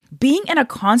Being in a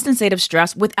constant state of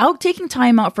stress without taking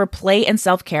time out for play and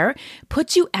self-care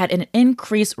puts you at an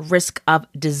increased risk of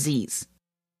disease.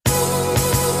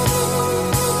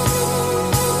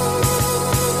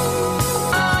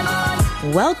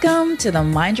 Welcome to the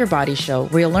Mind Your Body Show,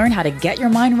 where you'll learn how to get your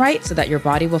mind right so that your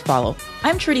body will follow.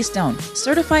 I'm Trudy Stone,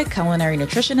 certified culinary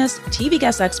nutritionist, TV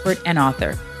guest expert, and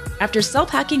author. After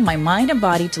self-hacking my mind and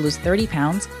body to lose 30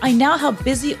 pounds, I now help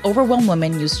busy, overwhelmed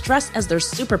women use stress as their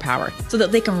superpower so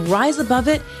that they can rise above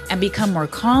it and become more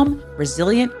calm,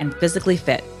 resilient, and physically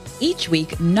fit. Each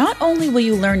week, not only will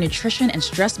you learn nutrition and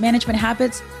stress management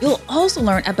habits, you'll also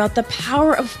learn about the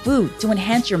power of food to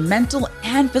enhance your mental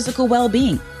and physical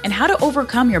well-being and how to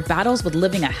overcome your battles with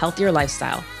living a healthier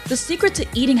lifestyle. The secret to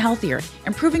eating healthier,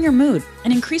 improving your mood,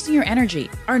 and increasing your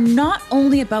energy are not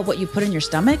only about what you put in your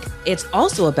stomach, it's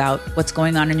also about what's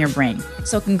going on in your brain.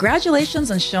 So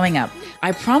congratulations on showing up.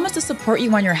 I promise to support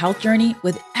you on your health journey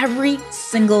with every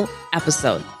single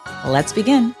episode. Let's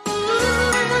begin.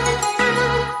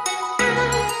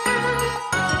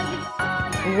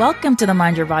 Welcome to the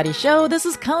Mind Your Body Show. This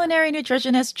is culinary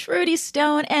nutritionist Trudy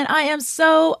Stone, and I am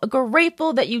so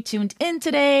grateful that you tuned in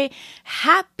today.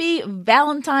 Happy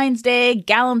Valentine's Day,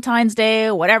 Galentine's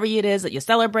Day, whatever it is that you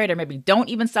celebrate or maybe don't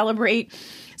even celebrate.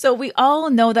 So we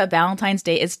all know that Valentine's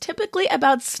Day is typically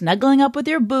about snuggling up with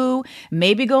your boo,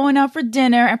 maybe going out for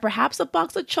dinner, and perhaps a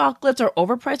box of chocolates or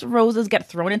overpriced roses get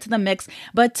thrown into the mix.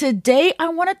 But today I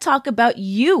want to talk about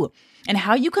you and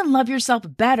how you can love yourself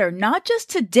better, not just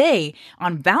today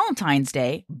on Valentine's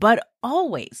Day, but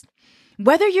always.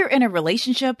 Whether you're in a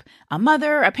relationship, a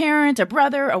mother, a parent, a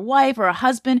brother, a wife, or a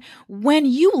husband, when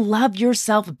you love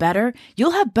yourself better,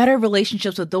 you'll have better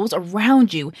relationships with those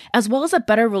around you, as well as a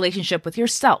better relationship with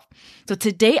yourself. So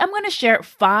today I'm going to share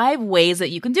 5 ways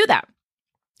that you can do that.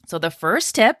 So the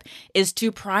first tip is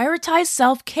to prioritize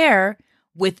self-care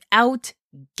without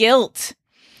guilt.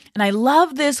 And I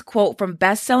love this quote from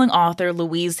best-selling author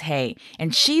Louise Hay.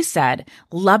 And she said,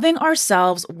 "Loving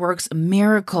ourselves works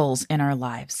miracles in our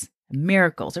lives."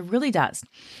 Miracles. It really does.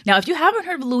 Now, if you haven't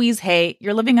heard of Louise Hay,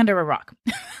 you're living under a rock.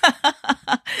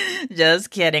 Just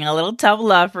kidding. A little tough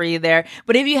love for you there.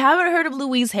 But if you haven't heard of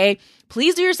Louise Hay,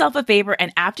 please do yourself a favor.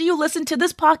 And after you listen to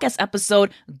this podcast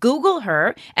episode, Google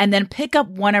her and then pick up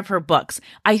one of her books.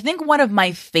 I think one of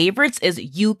my favorites is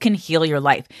You Can Heal Your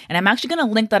Life. And I'm actually going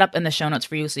to link that up in the show notes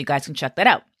for you so you guys can check that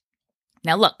out.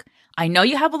 Now, look, I know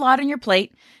you have a lot on your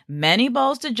plate, many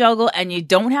balls to juggle, and you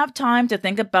don't have time to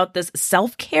think about this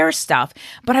self-care stuff,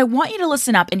 but I want you to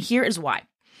listen up, and here is why.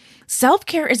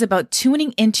 Self-care is about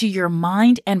tuning into your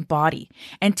mind and body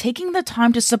and taking the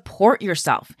time to support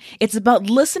yourself. It's about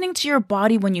listening to your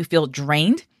body when you feel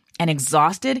drained and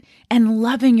exhausted and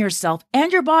loving yourself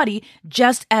and your body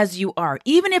just as you are.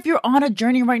 Even if you're on a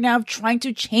journey right now of trying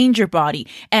to change your body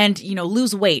and,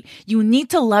 lose weight, you need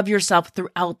to love yourself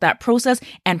throughout that process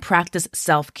and practice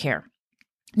self-care.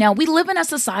 Now, we live in a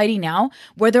society now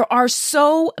where there are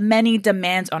so many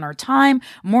demands on our time,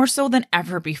 more so than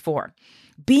ever before.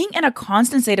 Being in a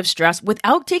constant state of stress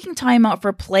without taking time out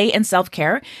for play and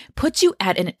self-care puts you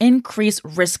at an increased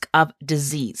risk of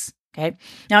disease. Okay.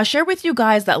 Now, I'll share with you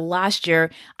guys that last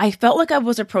year, I felt like I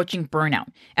was approaching burnout.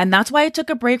 And that's why I took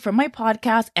a break from my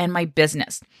podcast and my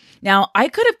business. Now, I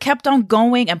could have kept on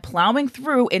going and plowing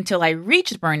through until I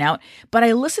reached burnout, but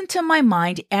I listened to my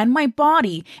mind and my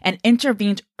body and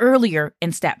intervened earlier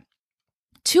instead.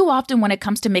 Too often when it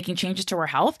comes to making changes to our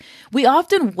health, we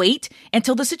often wait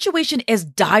until the situation is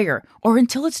dire or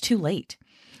until it's too late.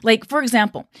 Like, for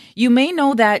example, you may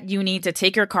know that you need to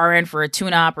take your car in for a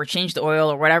tune-up or change the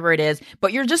oil or whatever it is,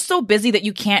 but you're just so busy that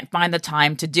you can't find the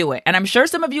time to do it. And I'm sure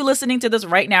some of you listening to this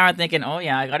right now are thinking, oh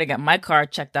yeah, I got to get my car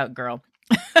checked out, girl.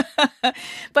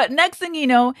 But next thing you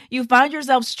know, you find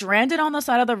yourself stranded on the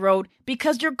side of the road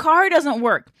because your car doesn't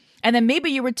work. And then maybe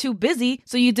you were too busy,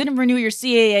 so you didn't renew your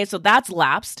CAA, so that's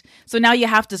lapsed. So now you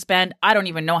have to spend, I don't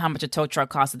even know how much a tow truck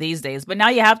costs these days, but now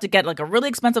you have to get like a really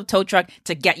expensive tow truck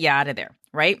to get you out of there,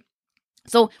 right?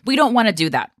 So we don't want to do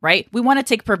that, right? We want to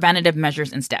take preventative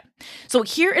measures instead. So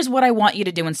here is what I want you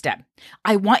to do instead.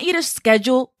 I want you to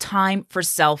schedule time for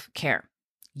self-care.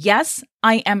 Yes,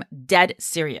 I am dead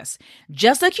serious.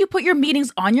 Just like you put your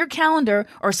meetings on your calendar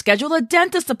or schedule a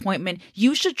dentist appointment,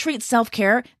 you should treat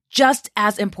self-care just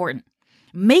as important.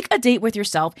 Make a date with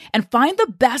yourself and find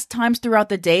the best times throughout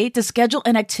the day to schedule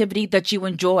an activity that you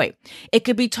enjoy. It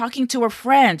could be talking to a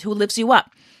friend who lifts you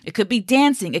up. It could be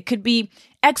dancing. It could be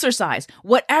exercise.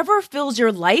 Whatever fills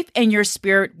your life and your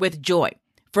spirit with joy.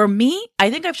 For me, I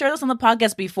think I've shared this on the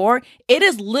podcast before. It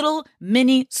is little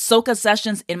mini soca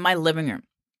sessions in my living room.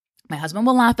 My husband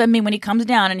will laugh at me when he comes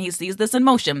down and he sees this in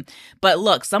motion. But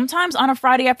look, sometimes on a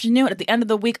Friday afternoon at the end of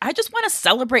the week, I just want to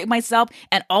celebrate myself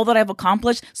and all that I've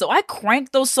accomplished. So I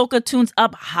crank those soca tunes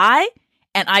up high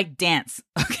and I dance,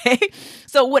 okay?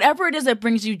 So whatever it is that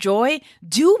brings you joy,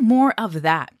 do more of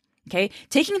that. Okay,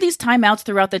 taking these timeouts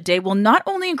throughout the day will not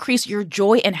only increase your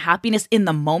joy and happiness in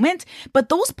the moment, but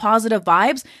those positive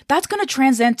vibes, that's going to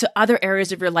transcend to other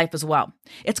areas of your life as well.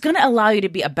 It's going to allow you to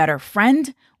be a better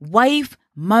friend, wife,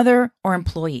 mother, or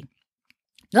employee.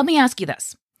 Let me ask you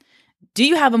this. Do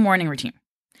you have a morning routine?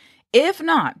 If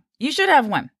not, you should have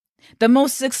one. The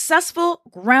most successful,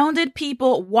 grounded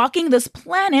people walking this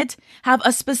planet have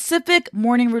a specific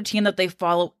morning routine that they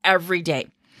follow every day.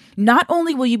 Not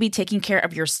only will you be taking care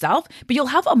of yourself, but you'll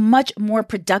have a much more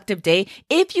productive day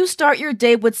if you start your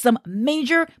day with some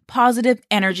major positive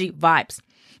energy vibes.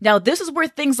 Now, this is where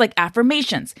things like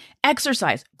affirmations,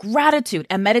 exercise, gratitude,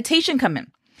 and meditation come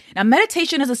in. Now,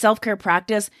 meditation is a self-care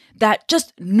practice that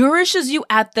just nourishes you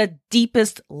at the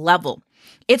deepest level.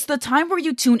 It's the time where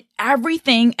you tune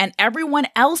everything and everyone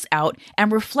else out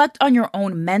and reflect on your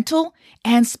own mental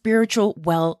and spiritual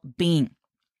well-being.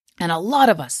 And a lot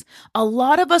of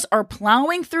us are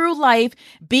plowing through life,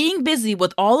 being busy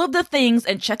with all of the things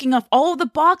and checking off all of the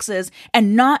boxes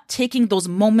and not taking those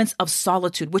moments of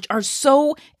solitude, which are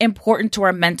so important to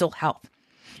our mental health.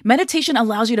 Meditation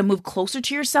allows you to move closer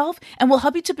to yourself and will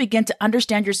help you to begin to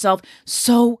understand yourself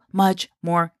so much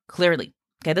more clearly.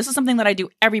 Okay, this is something that I do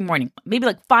every morning, maybe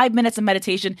like 5 minutes of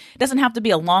meditation. It doesn't have to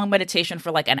be a long meditation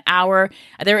for like an hour.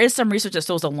 There is some research that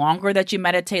shows the longer that you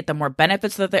meditate, the more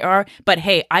benefits that there are. But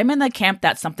hey, I'm in the camp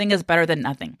that something is better than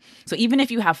nothing. So even if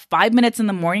you have 5 minutes in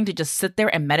the morning to just sit there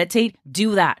and meditate,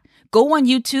 do that. Go on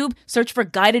YouTube, search for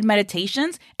guided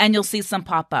meditations, and you'll see some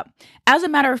pop up. As a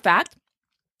matter of fact,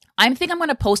 I think I'm going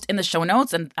to post in the show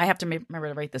notes, and I have to remember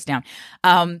to write this down.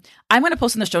 I'm going to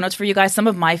post in the show notes for you guys some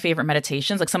of my favorite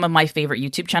meditations, like some of my favorite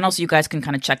YouTube channels, so you guys can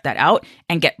kind of check that out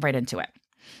and get right into it.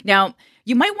 Now,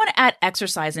 you might want to add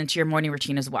exercise into your morning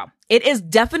routine as well. It is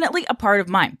definitely a part of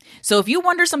mine. So if you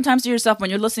wonder sometimes to yourself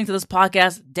when you're listening to this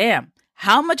podcast, damn,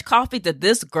 how much coffee did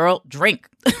this girl drink?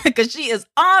 Because she is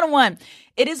on one.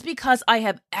 It is because I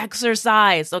have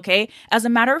exercised, okay? As a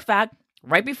matter of fact,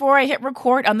 right before I hit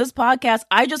record on this podcast,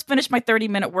 I just finished my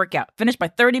 30-minute workout, finished my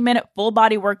 30-minute full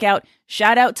body workout.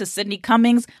 Shout out to Sydney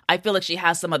Cummings. I feel like she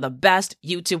has some of the best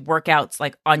YouTube workouts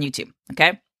like on YouTube.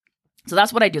 Okay. So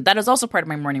that's what I do. That is also part of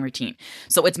my morning routine.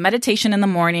 So it's meditation in the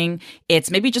morning.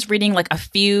 It's maybe just reading like a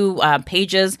few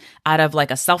pages out of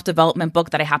like a self-development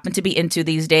book that I happen to be into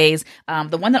these days.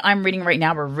 The one that I'm reading right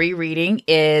now, or rereading,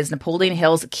 is Napoleon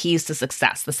Hill's Keys to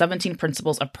Success, the 17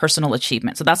 Principles of Personal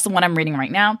Achievement. So that's the one I'm reading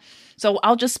right now. So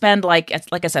I'll just spend like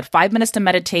I said, 5 minutes to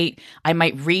meditate. I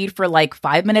might read for like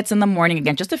 5 minutes in the morning.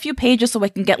 Again, just a few pages so I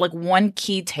can get like one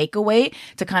key takeaway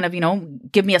to kind of,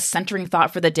 give me a centering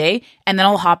thought for the day. And then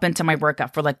I'll hop into my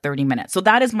workout for like 30 minutes. So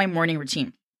that is my morning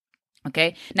routine.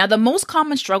 Okay. Now, the most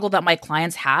common struggle that my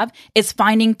clients have is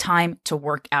finding time to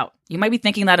work out. You might be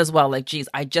thinking that as well. Like, geez,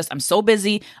 I'm so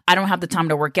busy. I don't have the time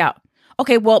to work out.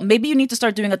 Okay. Well, maybe you need to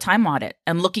start doing a time audit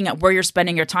and looking at where you're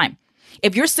spending your time.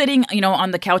 If you're sitting,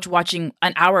 on the couch watching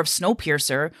an hour of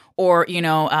Snowpiercer, or,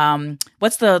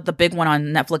 what's the big one on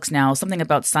Netflix now? Something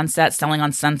about Sunset, Selling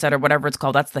on Sunset, or whatever it's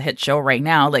called. That's the hit show right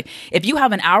now. Like, if you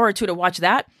have an hour or two to watch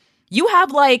that, you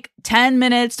have like 10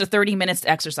 minutes to 30 minutes to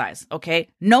exercise, okay?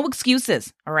 No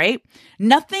excuses, all right?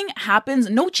 Nothing happens,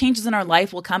 no changes in our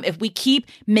life will come if we keep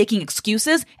making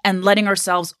excuses and letting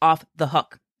ourselves off the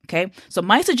hook. Okay, so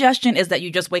my suggestion is that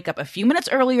you just wake up a few minutes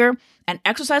earlier and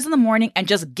exercise in the morning and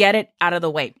just get it out of the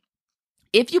way.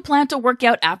 If you plan to work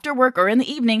out after work or in the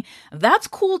evening, that's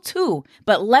cool too.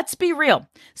 But let's be real.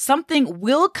 Something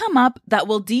will come up that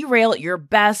will derail your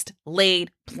best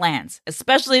laid plans,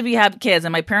 especially if you have kids.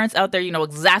 And my parents out there, you know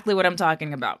exactly what I'm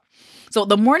talking about. So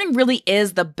the morning really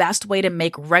is the best way to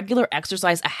make regular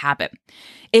exercise a habit.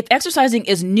 If exercising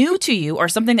is new to you or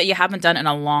something that you haven't done in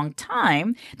a long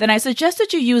time, then I suggest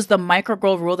that you use the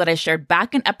micro-goal rule that I shared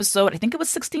back in episode, I think it was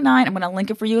 69. I'm going to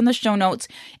link it for you in the show notes.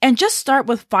 And just start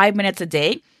with 5 minutes a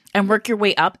day and work your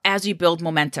way up as you build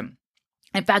momentum.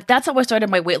 In fact, that's how I started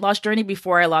my weight loss journey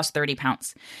before I lost 30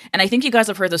 pounds. And I think you guys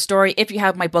have heard the story. If you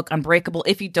have my book, Unbreakable,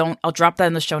 if you don't, I'll drop that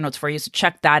in the show notes for you. So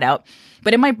check that out.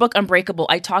 But in my book, Unbreakable,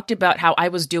 I talked about how I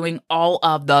was doing all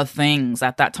of the things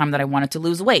at that time that I wanted to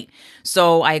lose weight.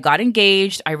 So I got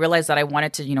engaged. I realized that I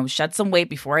wanted to, shed some weight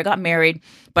before I got married.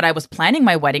 But I was planning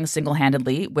my wedding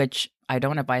single-handedly, which I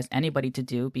don't advise anybody to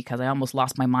do because I almost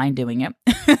lost my mind doing it.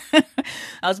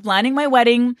 I was planning my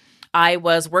wedding. I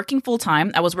was working full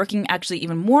time. I was working actually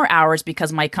even more hours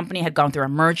because my company had gone through a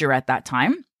merger at that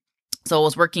time. So I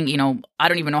was working, I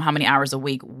don't even know how many hours a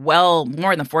week, well,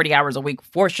 more than 40 hours a week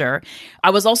for sure. I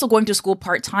was also going to school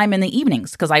part-time in the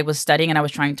evenings because I was studying and I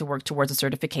was trying to work towards a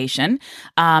certification.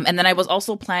 And then I was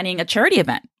also planning a charity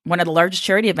event, one of the largest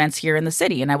charity events here in the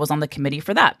city. And I was on the committee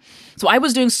for that. So I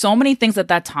was doing so many things at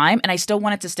that time and I still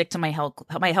wanted to stick to my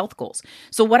health goals.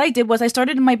 So what I did was I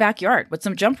started in my backyard with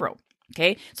some jump rope.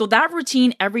 Okay. So that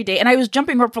routine every day, and I was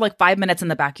jumping rope for like 5 minutes in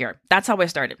the backyard. That's how I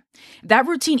started. That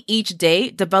routine each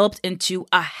day developed into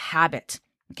a habit.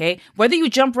 Okay. Whether you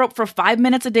jump rope for 5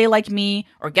 minutes a day like me,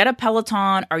 or get a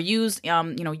Peloton, or use,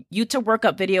 YouTube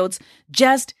workout videos,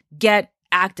 just get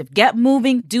active, get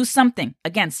moving, do something.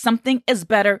 Again, something is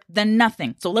better than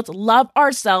nothing. So let's love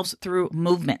ourselves through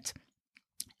movement.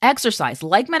 Exercise,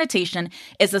 like meditation,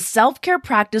 is a self-care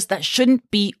practice that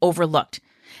shouldn't be overlooked.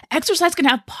 Exercise can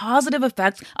have positive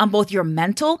effects on both your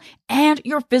mental and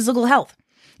your physical health.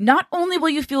 Not only will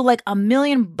you feel like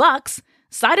 $1,000,000,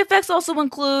 side effects also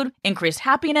include increased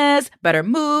happiness, better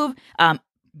mood,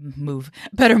 improved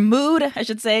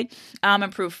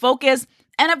focus,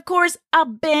 and of course, a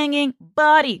banging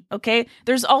body, okay?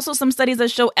 There's also some studies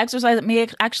that show exercise that may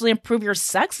actually improve your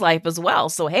sex life as well.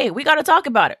 So hey, we got to talk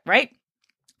about it, right?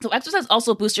 So exercise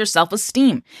also boosts your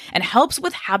self-esteem and helps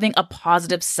with having a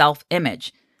positive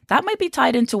self-image. That might be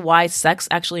tied into why sex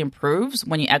actually improves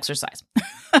when you exercise.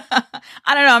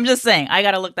 I don't know. I'm just saying. I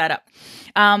got to look that up.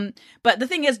 But the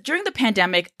thing is, during the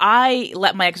pandemic, I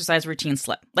let my exercise routine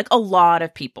slip, like a lot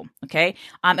of people, okay?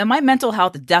 And my mental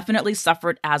health definitely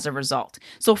suffered as a result.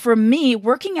 So for me,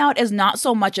 working out is not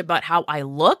so much about how I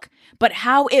look, but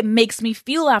how it makes me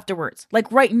feel afterwards.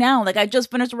 Like right now, like I just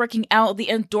finished working out, the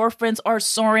endorphins are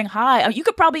soaring high. You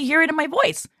could probably hear it in my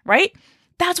voice, right?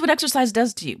 That's what exercise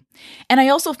does to you. And I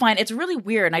also find it's really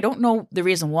weird, and I don't know the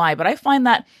reason why, but I find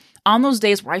that on those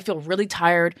days where I feel really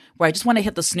tired, where I just want to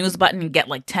hit the snooze button and get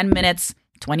like 10 minutes,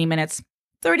 20 minutes,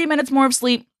 30 minutes more of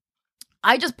sleep,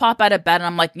 I just pop out of bed and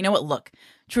I'm like, you know what? Look,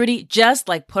 Trudy, just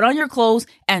like put on your clothes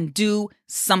and do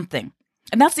something.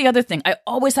 And that's the other thing. I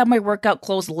always have my workout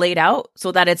clothes laid out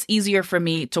so that it's easier for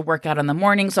me to work out in the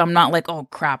morning. So I'm not like, oh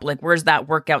crap, like where's that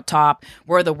workout top?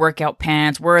 Where are the workout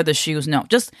pants? Where are the shoes? No,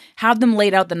 just have them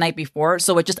laid out the night before.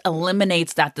 So it just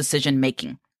eliminates that decision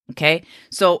making. Okay.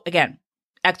 So again,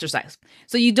 exercise.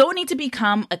 So you don't need to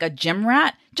become like a gym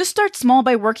rat. Just start small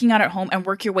by working out at home and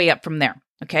work your way up from there.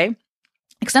 Okay.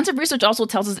 Extensive research also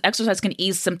tells us exercise can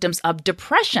ease symptoms of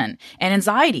depression and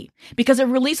anxiety because it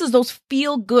releases those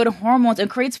feel-good hormones and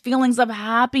creates feelings of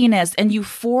happiness and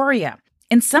euphoria.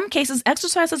 In some cases,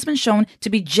 exercise has been shown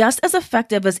to be just as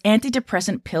effective as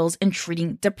antidepressant pills in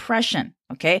treating depression.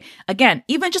 Okay? Again,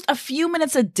 even just a few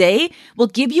minutes a day will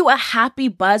give you a happy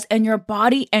buzz and your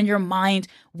body and your mind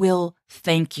will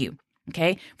thank you.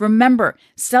 Okay. Remember,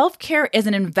 self-care is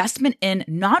an investment in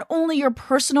not only your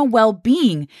personal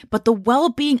well-being, but the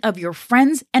well-being of your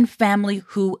friends and family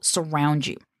who surround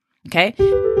you. Okay.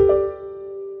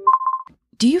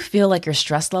 Do you feel like your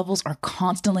stress levels are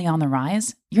constantly on the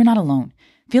rise? You're not alone.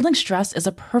 Feeling stressed is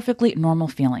a perfectly normal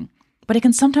feeling, but it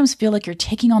can sometimes feel like you're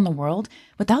taking on the world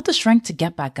without the strength to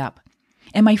get back up.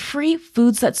 In my free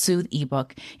Foods That Soothe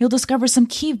ebook, you'll discover some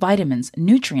key vitamins,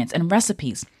 nutrients, and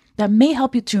recipes that may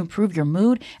help you to improve your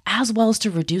mood as well as to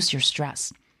reduce your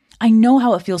stress. I know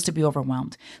how it feels to be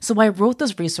overwhelmed, so I wrote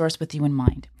this resource with you in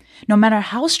mind. No matter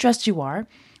how stressed you are,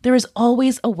 there is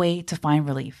always a way to find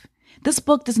relief. This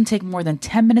book doesn't take more than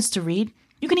 10 minutes to read.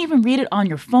 You can even read it on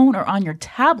your phone or on your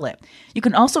tablet. You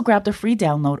can also grab the free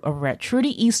download over at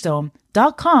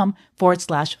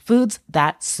TrudyEstone.com/foods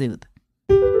that soothe.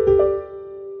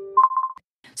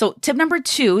 So tip number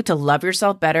 2 to love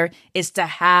yourself better is to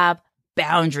have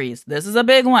boundaries. This is a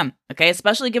big one, okay?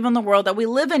 Especially given the world that we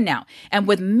live in now, and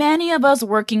with many of us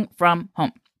working from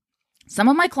home. Some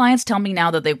of my clients tell me now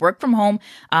that they work from home.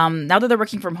 Now that they're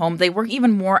working from home, they work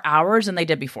even more hours than they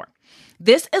did before.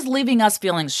 This is leaving us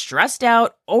feeling stressed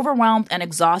out, overwhelmed, and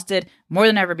exhausted more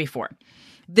than ever before.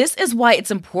 This is why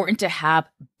it's important to have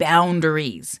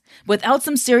boundaries. Without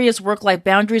some serious work-life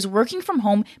boundaries, working from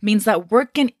home means that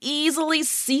work can easily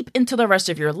seep into the rest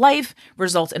of your life,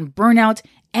 result in burnout,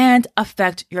 and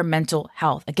affect your mental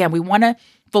health. Again, we want to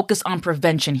focus on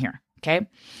prevention here, okay?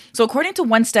 So according to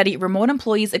one study, remote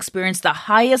employees experience the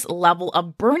highest level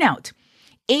of burnout,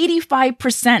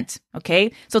 85%,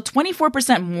 okay? So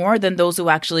 24% more than those who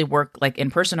actually work like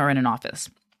in person or in an office.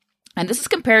 And this is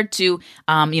compared to,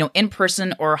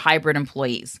 in-person or hybrid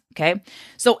employees, okay?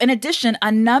 So in addition,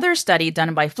 another study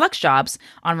done by FlexJobs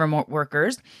on remote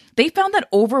workers, they found that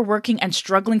overworking and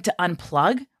struggling to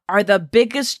unplug are the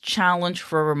biggest challenge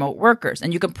for remote workers.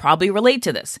 And you can probably relate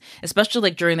to this, especially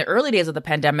like during the early days of the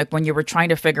pandemic when you were trying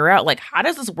to figure out like, how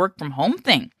does this work from home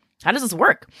thing How does this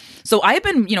work? So I've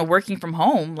been, working from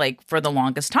home like for the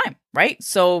longest time, right?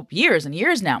 So years and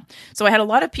years now. So I had a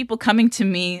lot of people coming to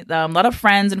me, a lot of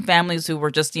friends and families who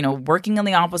were just, working in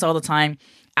the office all the time,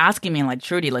 asking me like,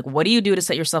 Trudy, like, what do you do to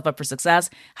set yourself up for success?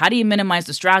 How do you minimize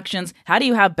distractions? How do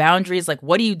you have boundaries? Like,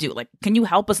 what do you do? Like, can you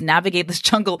help us navigate this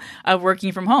jungle of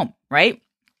working from home, right?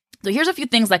 So here's a few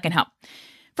things that can help.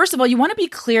 First of all, you want to be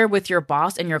clear with your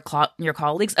boss and your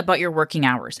colleagues about your working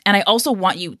hours. And I also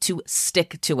want you to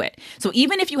stick to it. So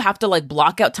even if you have to like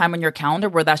block out time on your calendar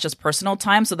where that's just personal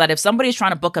time, so that if somebody's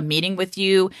trying to book a meeting with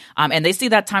you and they see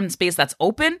that time and space that's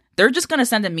open, they're just going to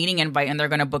send a meeting invite and they're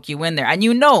going to book you in there. And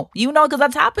because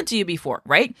that's happened to you before,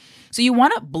 right? So you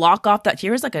want to block off that.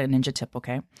 Here's like a ninja tip,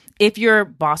 okay? If your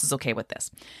boss is okay with this.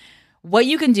 What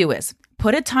you can do is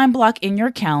put a time block in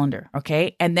your calendar,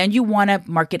 okay? And then you want to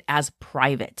mark it as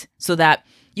private so that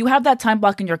you have that time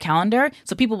block in your calendar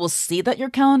so people will see that your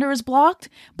calendar is blocked,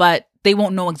 but they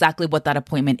won't know exactly what that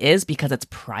appointment is because it's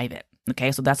private,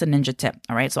 okay? So that's a ninja tip,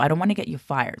 all right? So I don't want to get you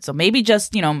fired. So maybe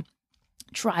just,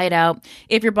 try it out.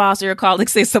 If your boss or your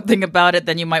colleagues say something about it,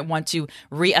 then you might want to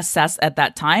reassess at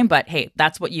that time. But hey,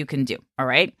 that's what you can do. All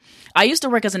right. I used to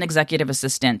work as an executive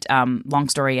assistant, long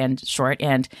story and short,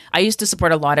 and I used to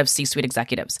support a lot of C-suite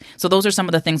executives. So those are some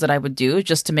of the things that I would do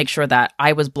just to make sure that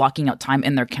I was blocking out time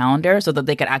in their calendar so that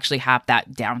they could actually have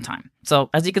that downtime. So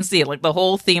as you can see, like the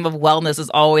whole theme of wellness has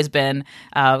always been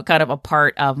kind of a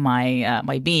part of my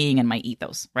my being and my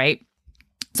ethos, right?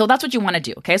 So that's what you want to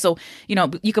do, okay? So,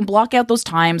 you can block out those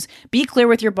times, be clear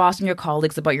with your boss and your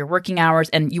colleagues about your working hours,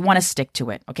 and you want to stick to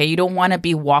it, okay? You don't want to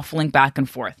be waffling back and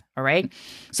forth, all right?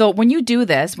 So when you do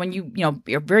this, when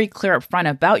you're very clear up front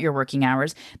about your working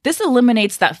hours, this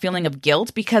eliminates that feeling of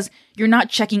guilt because you're not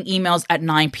checking emails at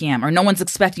 9 p.m. or no one's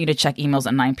expecting you to check emails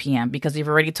at 9 p.m. because you've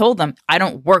already told them, I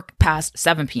don't work past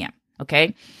 7 p.m.,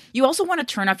 okay? You also want to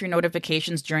turn off your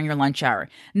notifications during your lunch hour.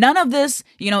 None of this,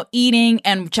 eating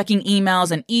and checking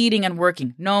emails and eating and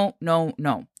working. No.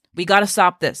 We got to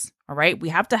stop this. All right. We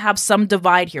have to have some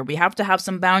divide here. We have to have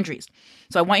some boundaries.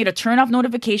 So I want you to turn off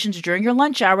notifications during your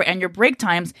lunch hour and your break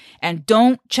times, and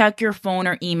don't check your phone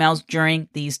or emails during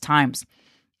these times.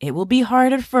 It will be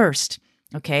hard at first.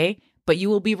 Okay. But you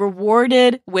will be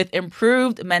rewarded with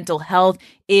improved mental health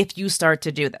if you start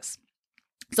to do this.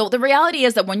 So the reality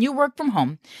is that when you work from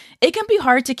home, it can be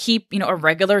hard to keep, a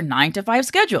regular 9-to-5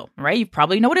 schedule, right? You've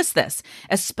probably noticed this,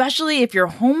 especially if you're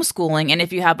homeschooling and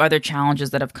if you have other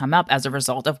challenges that have come up as a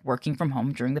result of working from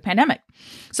home during the pandemic.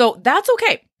 So that's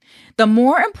okay. The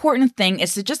more important thing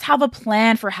is to just have a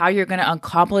plan for how you're going to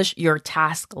accomplish your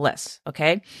task list,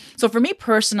 okay? So for me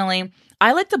personally,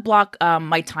 I like to block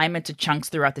my time into chunks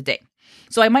throughout the day.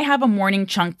 So I might have a morning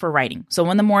chunk for writing. So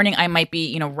in the morning, I might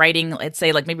be, writing, let's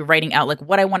say like maybe writing out like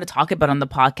what I want to talk about on the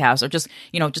podcast, or just,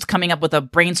 just coming up with a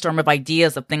brainstorm of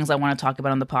ideas of things I want to talk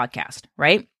about on the podcast,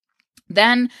 right?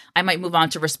 Then I might move on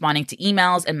to responding to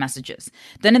emails and messages.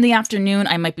 Then in the afternoon,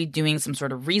 I might be doing some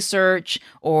sort of research,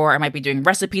 or I might be doing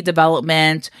recipe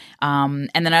development. And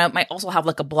then I might also have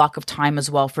like a block of time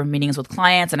as well for meetings with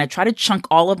clients. And I try to chunk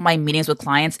all of my meetings with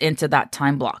clients into that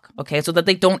time block, okay? So that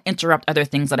they don't interrupt other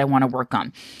things that I want to work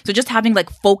on. So just having like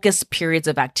focused periods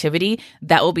of activity,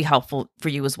 that will be helpful for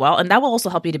you as well. And that will also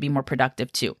help you to be more productive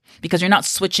too, because you're not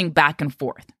switching back and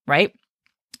forth, right?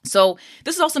 So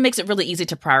this also makes it really easy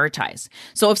to prioritize.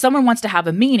 So if someone wants to have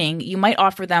a meeting, you might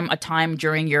offer them a time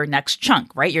during your next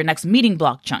chunk, right? Your next meeting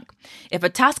block chunk. If a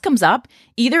task comes up,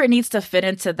 either it needs to fit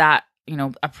into that,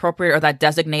 appropriate or that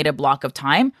designated block of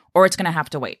time, or it's going to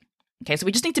have to wait. Okay, so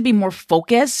we just need to be more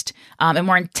focused and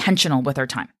more intentional with our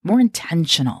time. More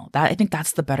intentional. I think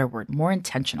that's the better word. More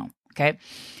intentional. Okay.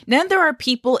 Then there are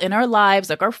people in our lives,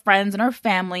 like our friends and our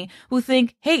family, who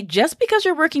think, hey, just because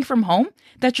you're working from home,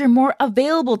 that you're more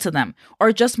available to them,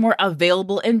 or just more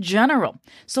available in general.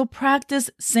 So practice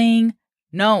saying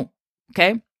no.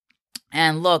 Okay.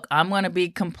 And look, I'm going to be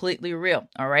completely real.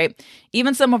 All right.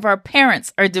 Even some of our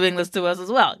parents are doing this to us as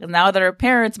well. Because now that our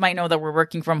parents might know that we're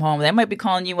working from home, they might be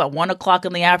calling you at 1:00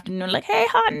 in the afternoon, like, hey,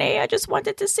 honey, I just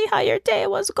wanted to see how your day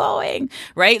was going.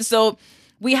 Right. So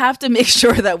we have to make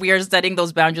sure that we are setting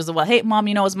those boundaries as well. Hey, mom,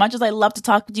 as much as I love to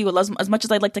talk to you, as much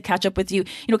as I'd like to catch up with you,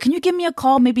 can you give me a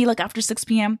call maybe like after 6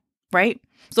 p.m., right?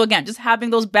 So again, just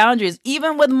having those boundaries,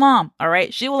 even with mom, all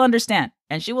right? She will understand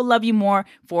and she will love you more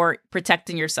for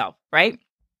protecting yourself, right?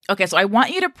 Okay, so I want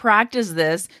you to practice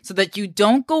this so that you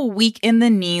don't go weak in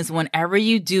the knees whenever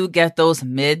you do get those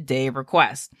midday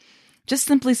requests. Just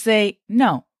simply say,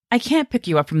 no, I can't pick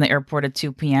you up from the airport at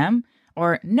 2 p.m.,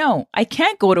 or no, I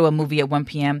can't go to a movie at 1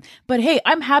 p.m., but hey,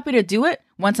 I'm happy to do it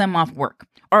once I'm off work.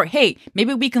 Or hey,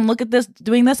 maybe we can look at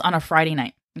doing this on a Friday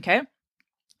night, okay?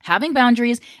 Having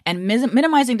boundaries and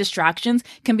minimizing distractions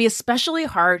can be especially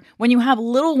hard when you have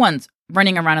little ones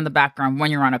running around in the background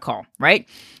when you're on a call, right?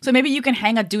 So maybe you can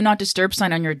hang a do not disturb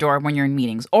sign on your door when you're in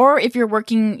meetings. Or if you're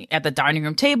working at the dining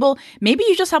room table, maybe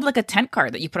you just have like a tent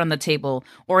card that you put on the table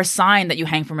or a sign that you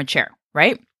hang from a chair,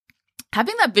 right?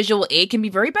 Having that visual aid can be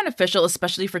very beneficial,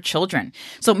 especially for children.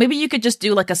 So maybe you could just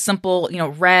do like a simple,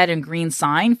 red and green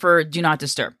sign for do not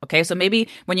disturb. Okay. So maybe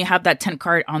when you have that tent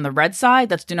card on the red side,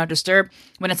 that's do not disturb.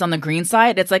 When it's on the green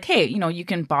side, it's like, hey, you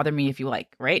can bother me if you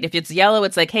like, right? If it's yellow,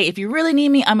 it's like, hey, if you really need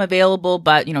me, I'm available,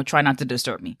 but try not to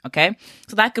disturb me. Okay.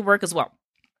 So that could work as well.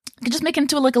 You could just make it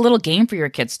into like a little game for your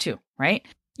kids too, right?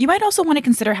 You might also want to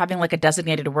consider having like a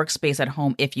designated workspace at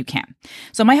home if you can.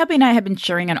 So my hubby and I have been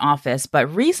sharing an office,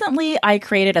 but recently I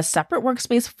created a separate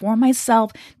workspace for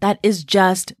myself that is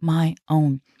just my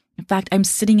own. In fact, I'm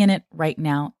sitting in it right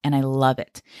now and I love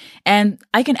it. And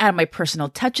I can add my personal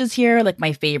touches here, like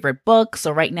my favorite books.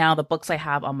 So right now the books I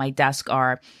have on my desk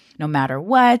are No Matter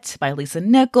What by Lisa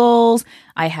Nichols.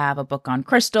 I have a book on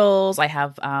crystals. I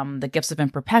have The Gifts of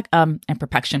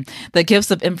Imperfection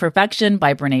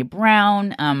by Brene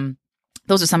Brown.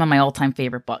 Those are some of my all-time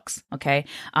favorite books, okay?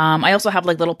 I also have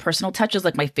like little personal touches,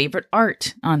 like my favorite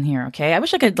art on here, okay? I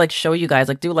wish I could like show you guys,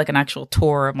 like do like an actual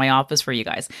tour of my office for you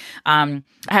guys. I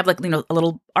have like, a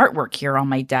little artwork here on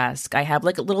my desk. I have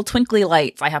like little twinkly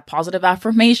lights. I have positive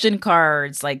affirmation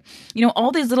cards, like,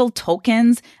 all these little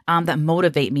tokens that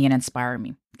motivate me and inspire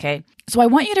me, okay? So I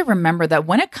want you to remember that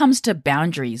when it comes to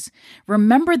boundaries,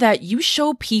 remember that you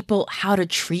show people how to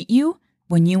treat you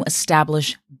when you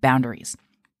establish boundaries.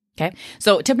 Okay.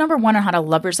 So tip number 1 on how to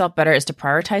love yourself better is to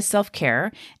prioritize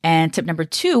self-care. And tip number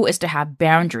 2 is to have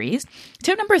boundaries.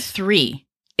 Tip number 3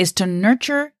 is to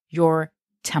nurture your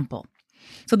temple.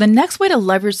 So the next way to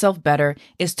love yourself better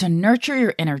is to nurture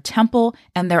your inner temple.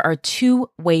 And there are 2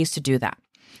 ways to do that.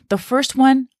 The first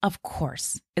one, of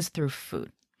course, is through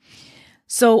food.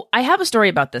 So I have a story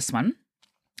about this one.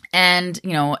 And,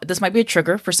 this might be a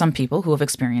trigger for some people who have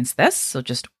experienced this. So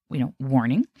just,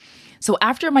 warning. So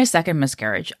after my second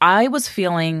miscarriage, I was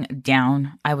feeling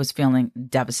down. I was feeling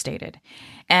devastated.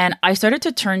 And I started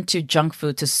to turn to junk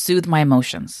food to soothe my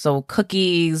emotions. So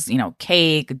cookies,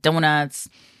 cake, donuts,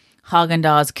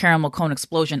 Haagen-Dazs, caramel cone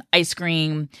explosion, ice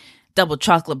cream, double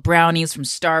chocolate brownies from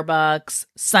Starbucks,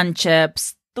 Sun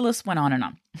Chips. The list went on and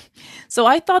on. So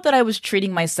I thought that I was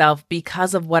treating myself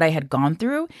because of what I had gone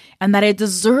through and that I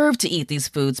deserved to eat these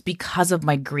foods because of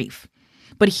my grief.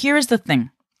 But here's the thing.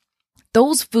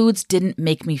 Those foods didn't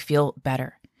make me feel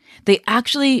better. They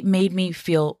actually made me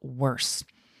feel worse.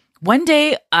 One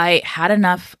day I had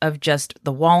enough of just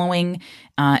the wallowing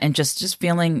and just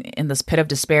feeling in this pit of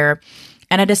despair.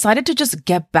 And I decided to just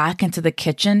get back into the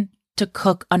kitchen to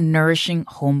cook a nourishing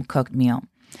home-cooked meal.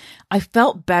 I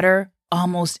felt better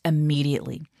almost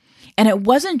immediately. And it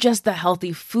wasn't just the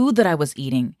healthy food that I was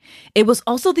eating. It was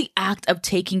also the act of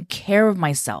taking care of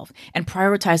myself and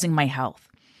prioritizing my health.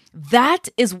 That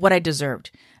is what I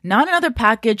deserved, not another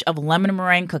package of lemon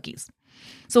meringue cookies.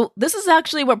 So this is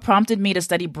actually what prompted me to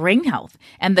study brain health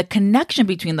and the connection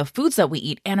between the foods that we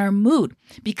eat and our mood,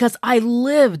 because I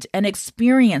lived and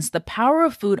experienced the power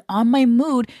of food on my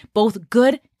mood, both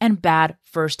good and bad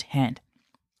firsthand.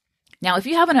 Now, if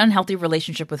you have an unhealthy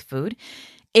relationship with food,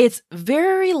 it's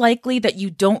very likely that you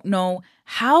don't know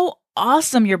how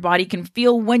awesome your body can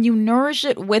feel when you nourish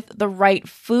it with the right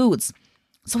foods.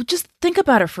 So just think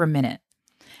about it for a minute.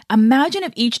 Imagine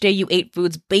if each day you ate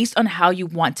foods based on how you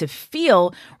want to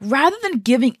feel rather than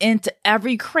giving in to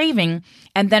every craving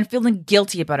and then feeling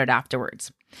guilty about it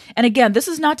afterwards. And again, this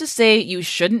is not to say you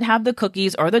shouldn't have the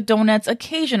cookies or the donuts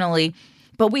occasionally,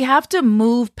 but we have to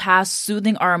move past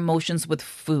soothing our emotions with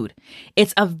food.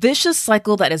 It's a vicious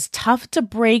cycle that is tough to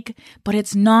break, but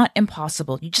it's not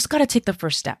impossible. You just got to take the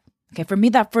first step. Okay, for me,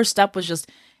 that first step was just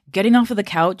getting off of the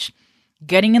couch,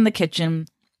 getting in the kitchen,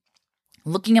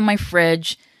 looking at my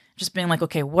fridge, just being like,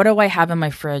 okay, what do I have in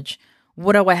my fridge?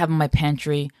 What do I have in my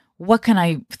pantry? What can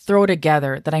I throw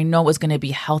together that I know is going to be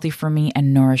healthy for me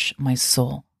and nourish my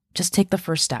soul? Just take the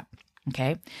first step.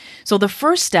 Okay. So the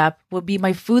first step would be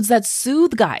my Foods That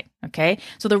Soothe guide. Okay.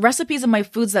 So the recipes in my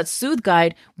Foods That Soothe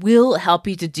guide will help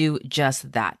you to do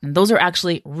just that. And those are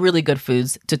actually really good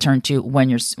foods to turn to when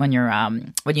you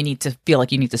need to feel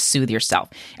like you need to soothe yourself.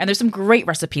 And there's some great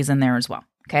recipes in there as well.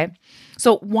 Okay.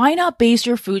 So why not base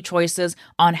your food choices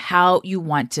on how you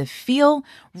want to feel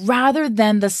rather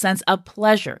than the sense of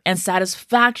pleasure and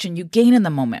satisfaction you gain in the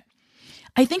moment?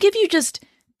 I think if you just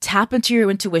tap into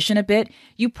your intuition a bit,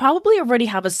 you probably already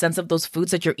have a sense of those foods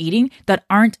that you're eating that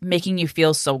aren't making you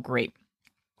feel so great.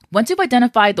 Once you've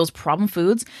identified those problem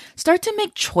foods, start to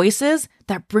make choices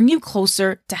that bring you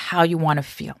closer to how you want to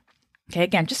feel. Okay,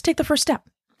 again, just take the first step.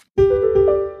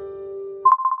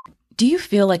 Do you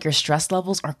feel like your stress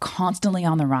levels are constantly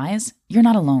on the rise? You're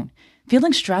not alone.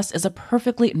 Feeling stressed is a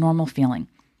perfectly normal feeling,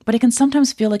 but it can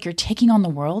sometimes feel like you're taking on the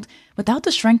world without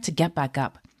the strength to get back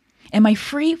up. In my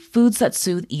free Foods That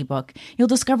Soothe ebook, you'll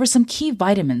discover some key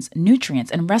vitamins,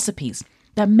 nutrients, and recipes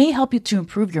that may help you to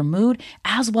improve your mood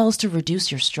as well as to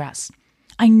reduce your stress.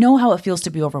 I know how it feels to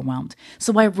be overwhelmed,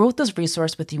 so I wrote this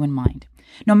resource with you in mind.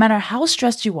 No matter how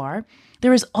stressed you are,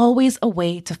 there is always a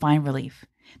way to find relief.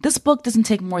 This book doesn't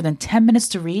take more than 10 minutes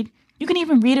to read. You can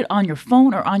even read it on your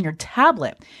phone or on your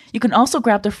tablet. You can also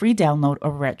grab the free download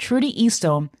over at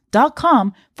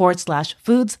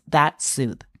trudyeastone.com/foods that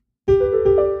soothe.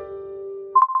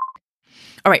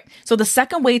 All right, so the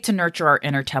second way to nurture our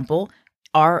inner temple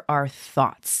are our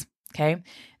thoughts, okay?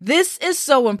 This is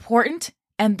so important,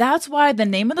 and that's why the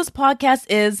name of this podcast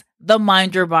is The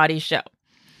Mind Your Body Show.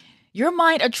 Your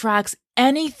mind attracts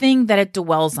anything that it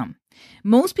dwells on.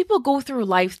 Most people go through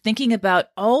life thinking about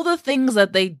all the things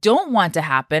that they don't want to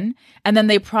happen, and then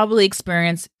they probably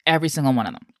experience every single one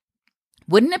of them.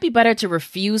 Wouldn't it be better to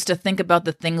refuse to think about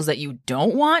the things that you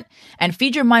don't want and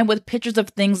feed your mind with pictures of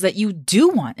things that you do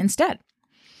want instead?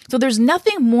 So there's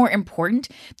nothing more important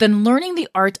than learning the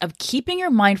art of keeping your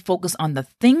mind focused on the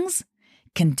things,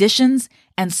 conditions,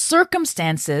 and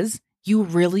circumstances you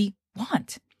really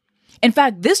want. In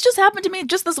fact, this just happened to me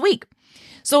just this week.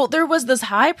 So there was this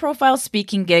high-profile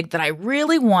speaking gig that I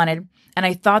really wanted, and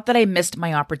I thought that I missed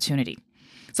my opportunity.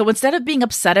 So instead of being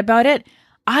upset about it,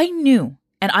 I knew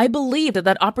and I believed that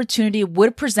that opportunity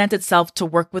would present itself to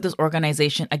work with this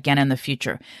organization again in the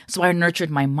future. So I nurtured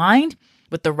my mind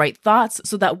with the right thoughts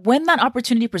so that when that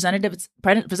opportunity presented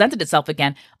itself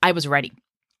again, I was ready.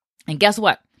 And guess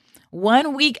what?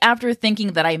 1 week after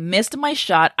thinking that I missed my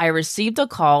shot, I received a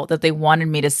call that they wanted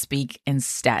me to speak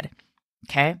instead.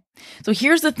 Okay? So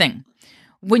here's the thing.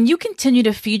 When you continue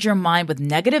to feed your mind with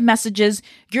negative messages,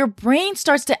 your brain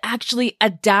starts to actually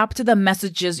adapt to the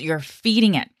messages you're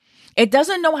feeding it. It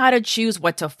doesn't know how to choose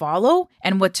what to follow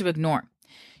and what to ignore.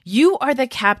 You are the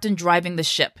captain driving the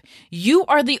ship. You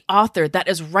are the author that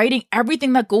is writing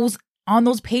everything that goes on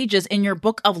those pages in your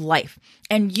book of life,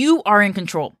 and you are in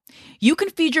control. You can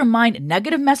feed your mind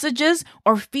negative messages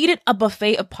or feed it a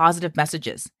buffet of positive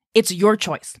messages. It's your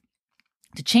choice.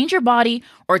 To change your body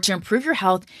or to improve your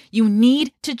health, you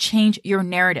need to change your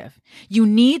narrative. You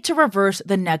need to reverse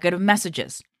the negative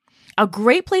messages. A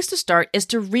great place to start is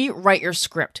to rewrite your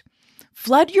script.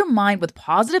 Flood your mind with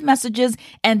positive messages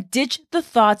and ditch the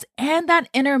thoughts and that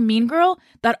inner mean girl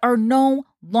that are no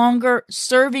longer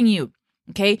serving you.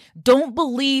 Okay? Don't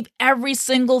believe every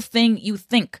single thing you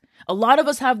think. A lot of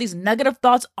us have these negative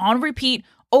thoughts on repeat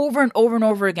over and over and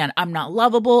over again. I'm not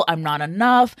lovable. I'm not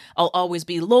enough. I'll always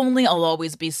be lonely. I'll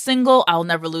always be single. I'll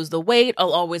never lose the weight.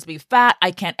 I'll always be fat. I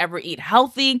can't ever eat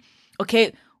healthy.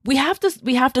 Okay? We have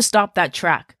to stop that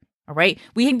track. All right?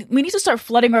 We need to start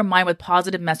flooding our mind with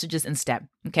positive messages instead.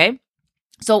 Okay?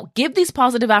 So give these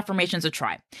positive affirmations a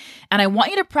try. And I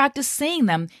want you to practice saying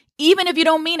them even if you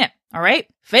don't mean it. All right?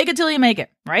 Fake it till you make it,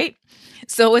 right?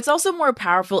 So it's also more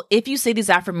powerful if you say these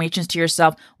affirmations to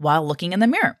yourself while looking in the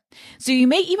mirror. So you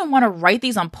may even want to write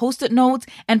these on Post-it notes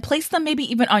and place them maybe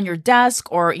even on your desk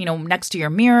or, next to your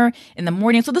mirror in the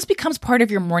morning. So this becomes part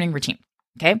of your morning routine.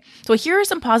 Okay? So here are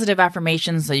some positive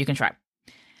affirmations that you can try.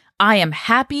 I am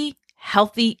happy,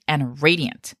 healthy, and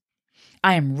radiant.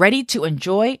 I am ready to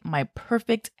enjoy my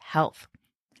perfect health.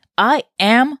 I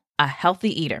am a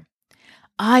healthy eater.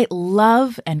 I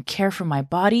love and care for my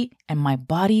body, and my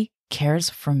body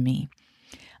cares for me.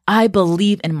 I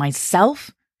believe in myself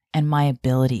and my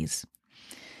abilities.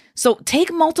 So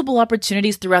take multiple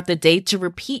opportunities throughout the day to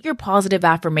repeat your positive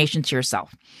affirmation to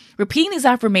yourself. Repeating these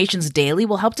affirmations daily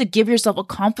will help to give yourself a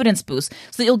confidence boost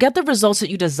so that you'll get the results that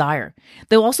you desire.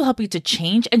 They'll also help you to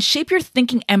change and shape your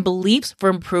thinking and beliefs for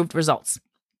improved results.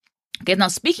 Okay, now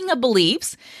speaking of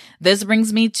beliefs, this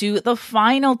brings me to the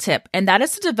final tip, and that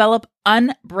is to develop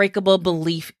unbreakable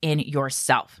belief in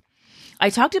yourself.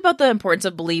 I talked about the importance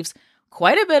of beliefs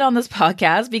quite a bit on this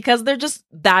podcast because they're just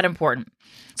that important.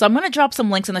 So I'm going to drop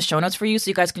some links in the show notes for you so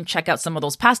you guys can check out some of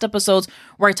those past episodes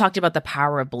where I talked about the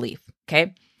power of belief,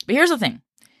 okay? But here's the thing.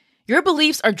 Your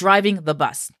beliefs are driving the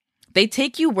bus. They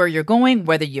take you where you're going,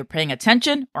 whether you're paying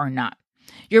attention or not.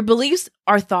 Your beliefs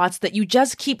are thoughts that you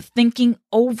just keep thinking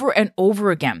over and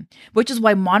over again, which is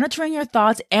why monitoring your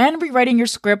thoughts and rewriting your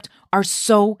script are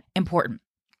so important.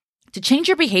 To change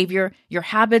your behavior, your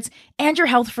habits, and your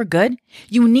health for good,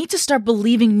 you need to start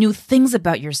believing new things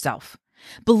about yourself.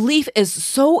 Belief is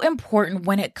so important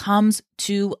when it comes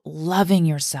to loving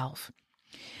yourself.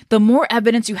 The more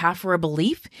evidence you have for a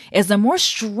belief is the more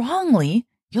strongly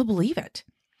you'll believe it.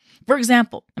 For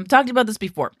example, I've talked about this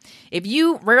before. If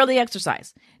you rarely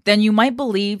exercise, then you might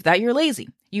believe that you're lazy.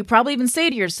 You probably even say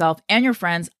to yourself and your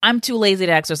friends, I'm too lazy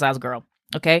to exercise, girl.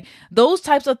 Okay? Those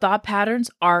types of thought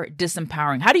patterns are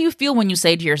disempowering. How do you feel when you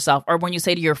say to yourself or when you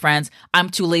say to your friends, I'm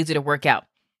too lazy to work out,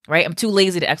 right? I'm too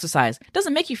lazy to exercise. It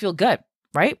doesn't make you feel good,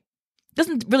 right? It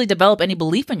doesn't really develop any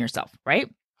belief in yourself, right?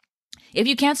 If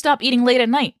you can't stop eating late at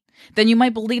night, then you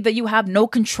might believe that you have no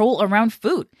control around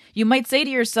food. You might say to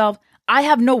yourself, I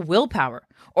have no willpower,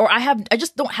 or I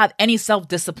just don't have any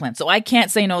self-discipline, so I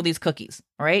can't say no to these cookies,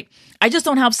 all right? I just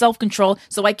don't have self-control,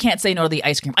 so I can't say no to the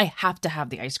ice cream. I have to have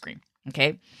the ice cream,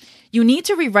 okay? You need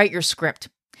to rewrite your script.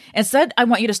 Instead, I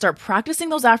want you to start practicing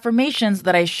those affirmations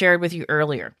that I shared with you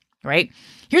earlier, right?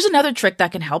 Here's another trick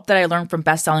that can help that I learned from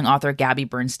best-selling author Gabby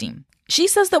Bernstein. She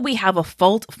says that we have a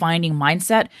fault-finding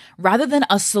mindset rather than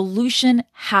a solution,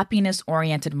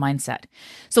 happiness-oriented mindset.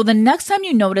 So the next time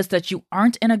you notice that you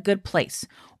aren't in a good place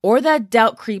or that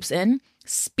doubt creeps in,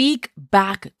 speak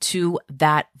back to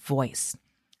that voice.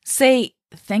 Say,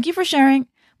 thank you for sharing,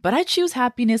 but I choose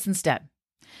happiness instead.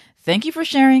 Thank you for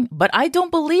sharing, but I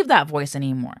don't believe that voice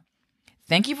anymore.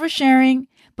 Thank you for sharing,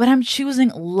 but I'm choosing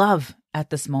love at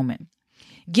this moment.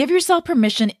 Give yourself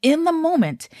permission in the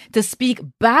moment to speak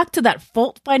back to that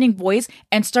fault-finding voice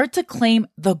and start to claim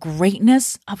the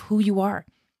greatness of who you are.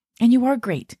 And you are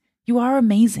great. You are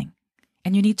amazing.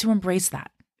 And you need to embrace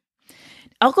that.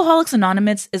 Alcoholics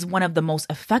Anonymous is one of the most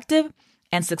effective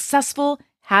and successful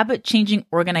habit-changing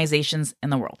organizations in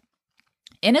the world.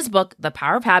 In his book, The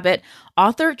Power of Habit,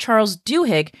 author Charles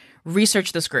Duhigg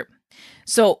researched this group.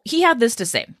 So he had this to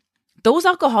say. Those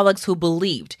alcoholics who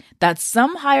believed that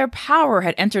some higher power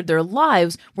had entered their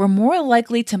lives were more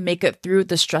likely to make it through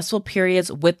the stressful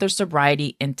periods with their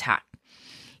sobriety intact.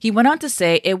 He went on to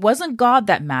say it wasn't God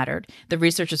that mattered, the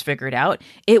researchers figured out.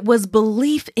 It was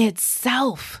belief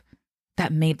itself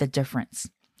that made the difference.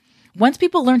 Once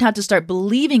people learned how to start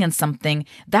believing in something,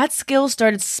 that skill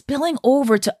started spilling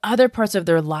over to other parts of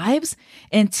their lives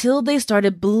until they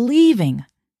started believing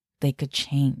they could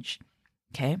change.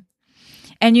 Okay?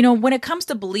 And, when it comes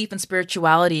to belief and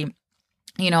spirituality,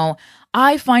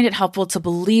 I find it helpful to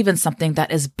believe in something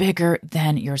that is bigger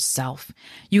than yourself.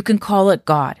 You can call it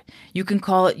God. You can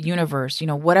call it universe,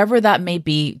 whatever that may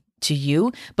be to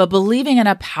you. But believing in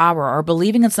a power or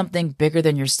believing in something bigger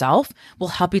than yourself will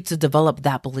help you to develop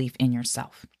that belief in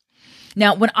yourself.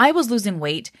 Now, when I was losing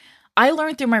weight, I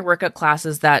learned through my workout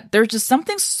classes that there's just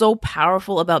something so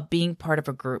powerful about being part of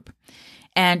a group.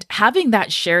 And having that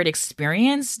shared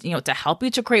experience, to help you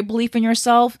to create belief in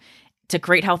yourself, to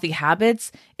create healthy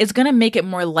habits, is going to make it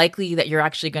more likely that you're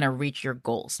actually going to reach your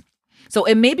goals. So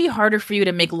it may be harder for you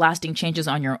to make lasting changes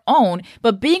on your own,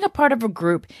 but being a part of a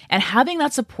group and having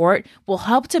that support will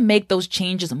help to make those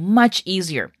changes much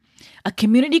easier. A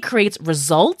community creates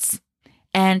results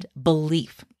and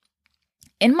belief.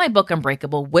 In my book,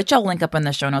 Unbreakable, which I'll link up in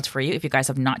the show notes for you if you guys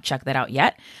have not checked that out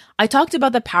yet, I talked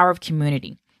about the power of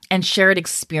community and shared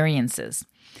experiences.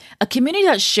 A community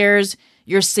that shares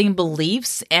your same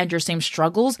beliefs and your same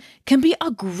struggles can be a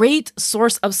great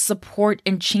source of support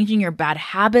in changing your bad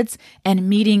habits and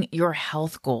meeting your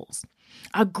health goals.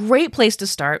 A great place to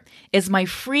start is my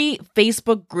free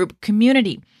Facebook group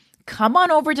community. Come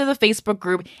on over to the Facebook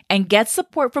group and get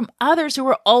support from others who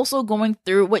are also going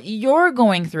through what you're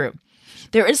going through.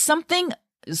 There is something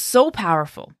so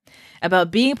powerful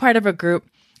about being part of a group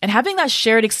and having that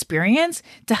shared experience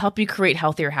to help you create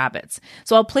healthier habits.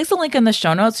 So I'll place a link in the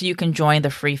show notes so you can join the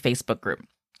free Facebook group.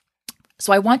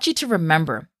 So I want you to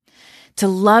remember to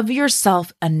love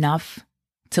yourself enough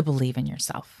to believe in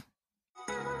yourself.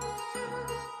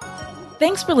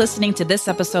 Thanks for listening to this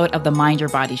episode of the Mind Your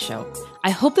Body Show.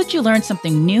 I hope that you learned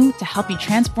something new to help you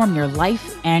transform your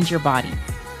life and your body.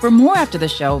 For more after the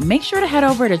show, make sure to head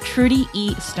over to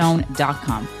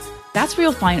trudyestone.com. That's where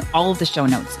you'll find all of the show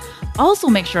notes. Also,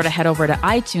 make sure to head over to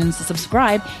iTunes to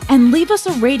subscribe and leave us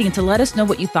a rating to let us know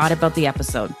what you thought about the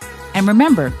episode. And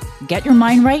remember, get your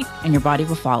mind right and your body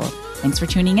will follow. Thanks for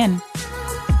tuning in.